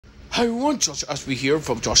Hi everyone, Josh Ashby here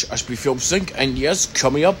from Josh Ashby Films Inc. And yes,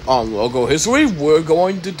 coming up on Logo History, we're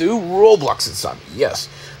going to do Roblox this time. Yes,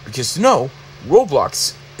 because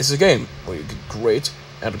Roblox is a game where you can create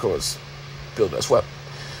and of course build as well.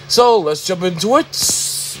 So let's jump into it.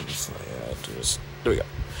 There we go.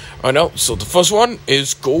 Alright now, so the first one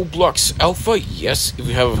is Roblox Alpha. Yes, if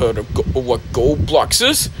you haven't heard of what Roblox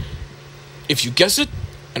is, if you guess it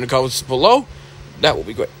in the comments below, that will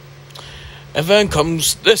be great. And then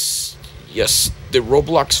comes this, yes, the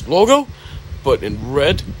Roblox logo, but in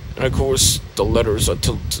red, and of course the letters are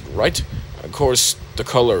tilted to the right, and of course the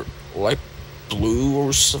color light blue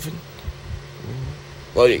or something.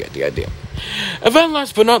 Well, you get the idea. And then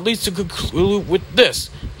last but not least, to conclude with this,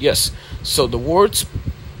 yes, so the words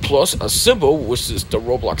plus a symbol, which is the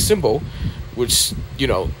Roblox symbol, which,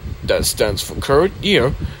 that stands for current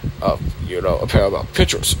year, a pair of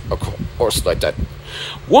pictures, of course, like that.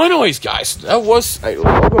 Well, anyways, guys, that was a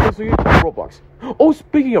logo history of Roblox. Oh,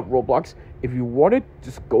 speaking of Roblox, if you want it,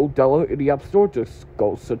 just go download it in the App Store, just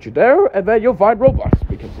go search it there, and then you'll find Roblox,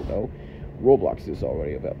 because, Roblox is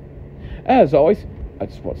already available. As always, I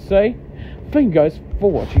just want to say, thank you guys for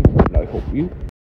watching, and I hope you